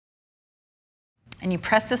And you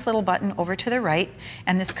press this little button over to the right,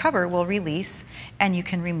 and this cover will release, and you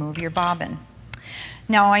can remove your bobbin.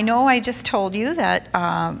 Now, I know I just told you that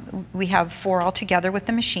we have 4 altogether with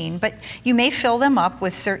the machine, but you may fill them up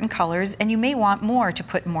with certain colors, and you may want more to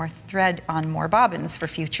put more thread on more bobbins for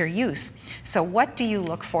future use. So what do you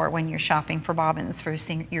look for when you're shopping for bobbins for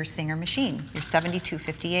your Singer machine, your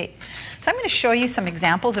 7258? So I'm going to show you some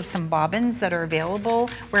examples of some bobbins that are available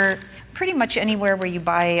where pretty much anywhere where you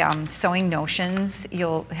buy sewing notions,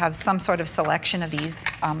 you'll have some sort of selection of these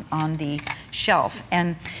on the shelf.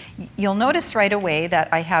 And you'll notice right away that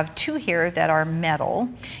I have 2 here that are metal,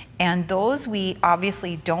 and those we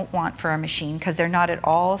obviously don't want for our machine because they're not at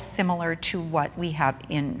all similar to what we have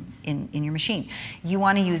in your machine. You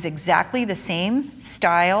want to use exactly the same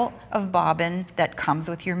style of bobbin that comes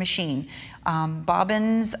with your machine.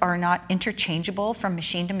 Bobbins are not interchangeable from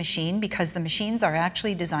machine to machine because the machines are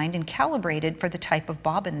actually designed and calibrated for the type of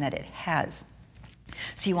bobbin that it has.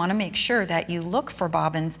 So you want to make sure that you look for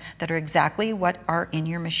bobbins that are exactly what are in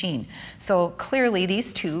your machine. So clearly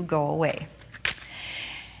these 2 go away.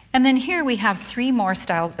 And then here we have 3 more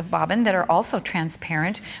styles of bobbin that are also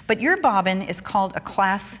transparent, but your bobbin is called a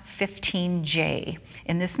class 15J.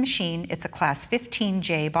 In this machine, it's a class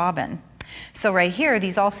 15J bobbin. So right here,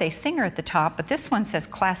 these all say Singer at the top, but this one says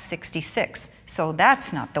class 66, so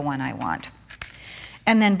that's not the one I want.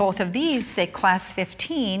 And then both of these say class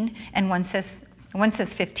 15, and one says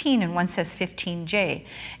 15 and one says 15J.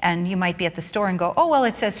 And you might be at the store and go, oh, well,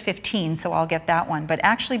 it says 15, so I'll get that one. But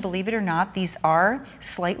actually, believe it or not, these are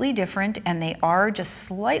slightly different, and they are just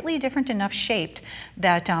slightly different enough shaped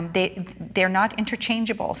that they're not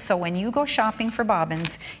interchangeable. So when you go shopping for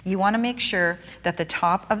bobbins, you want to make sure that the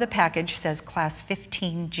top of the package says class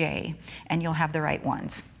 15J, and you'll have the right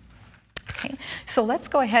ones. Okay, so let's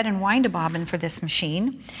go ahead and wind a bobbin for this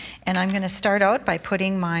machine. And I'm going to start out by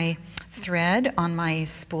putting my thread on my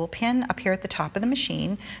spool pin up here at the top of the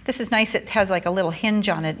machine. This is nice, it has like a little hinge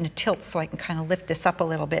on it and it tilts, so I can kind of lift this up a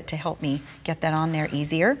little bit to help me get that on there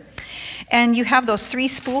easier. And you have those 3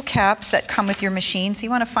 spool caps that come with your machine, so you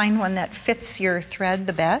want to find one that fits your thread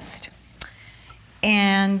the best.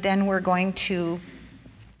 And then we're going to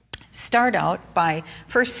start out by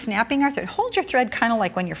first snapping our thread. Hold your thread kind of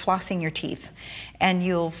like when you're flossing your teeth. And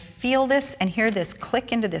you'll feel this and hear this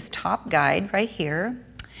click into this top guide right here.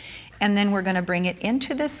 And then we're going to bring it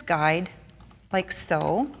into this guide like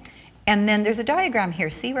so. And then there's a diagram here.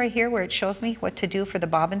 See right here where it shows me what to do for the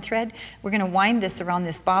bobbin thread? We're going to wind this around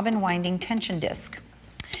this bobbin winding tension disc.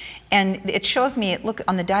 And it shows me, look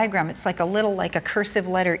on the diagram, it's like a little, like a cursive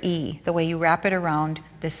letter E, the way you wrap it around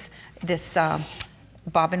this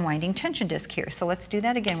bobbin winding tension disc here. So let's do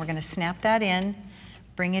that again. We're going to snap that in,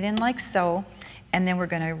 bring it in like so, and then we're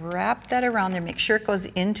going to wrap that around there, make sure it goes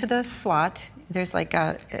into the slot. There's like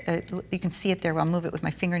you can see it there. I'll move it with my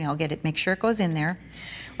fingernail, get it, make sure it goes in there.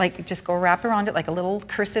 Like just go wrap around it like a little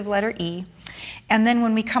cursive letter E. And then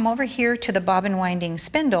when we come over here to the bobbin winding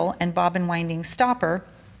spindle and bobbin winding stopper,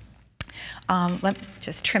 let me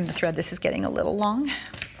just trim the thread. This is getting a little long.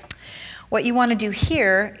 What you want to do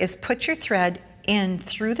here is put your thread in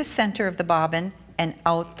through the center of the bobbin and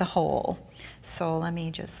out the hole. So let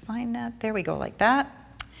me just find that. There we go, like that.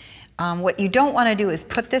 What you don't want to do is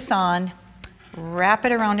put this on, wrap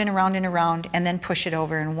it around and around and around, and then push it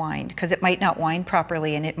over and wind, because it might not wind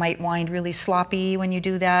properly, and it might wind really sloppy when you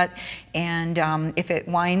do that. And if it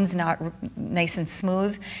winds not nice and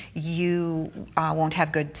smooth, you won't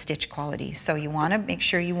have good stitch quality. So you want to make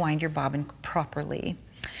sure you wind your bobbin properly.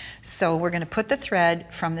 So we're going to put the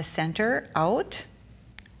thread from the center out,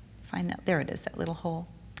 find that, there it is, that little hole,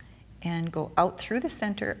 and go out through the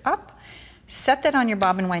center, up. Set that on your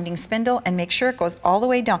bobbin winding spindle and make sure it goes all the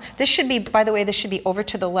way down. This should be, by the way, this should be over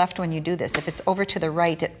to the left when you do this. If it's over to the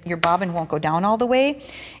right, your bobbin won't go down all the way.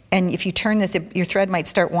 And if you turn this, your thread might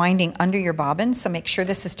start winding under your bobbin, so make sure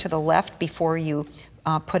this is to the left before you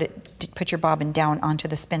put your bobbin down onto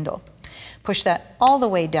the spindle. Push that all the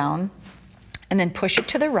way down and then push it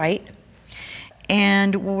to the right.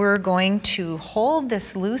 And we're going to hold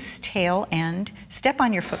this loose tail end, step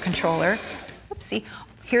on your foot controller. Oopsie.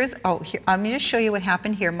 Here, I'm going to show you what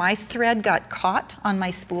happened here. My thread got caught on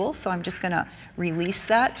my spool, so I'm just going to release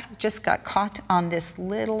that. Just got caught on this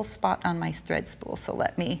little spot on my thread spool, so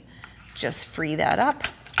let me just free that up.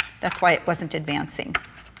 That's why it wasn't advancing.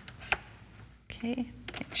 Okay,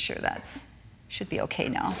 make sure that's, should be okay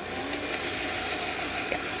now.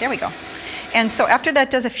 Yeah, there we go. And so after that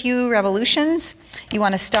does a few revolutions, you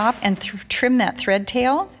want to stop and trim that thread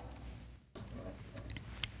tail,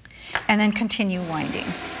 and then continue winding.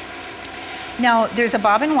 Now there's a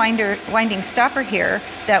bobbin winding stopper here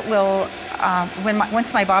that will,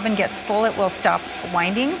 once my bobbin gets full, it will stop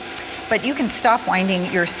winding. But you can stop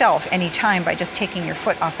winding yourself anytime by just taking your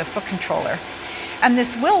foot off the foot controller. And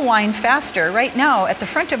this will wind faster. Right now, at the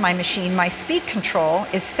front of my machine, my speed control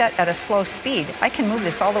is set at a slow speed. I can move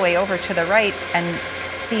this all the way over to the right and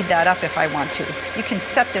speed that up if I want to. You can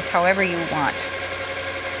set this however you want.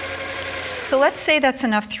 So let's say that's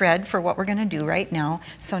enough thread for what we're going to do right now.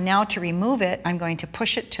 So now to remove it, I'm going to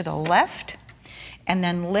push it to the left and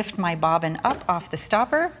then lift my bobbin up off the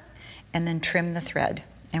stopper and then trim the thread.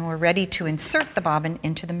 And we're ready to insert the bobbin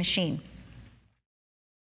into the machine.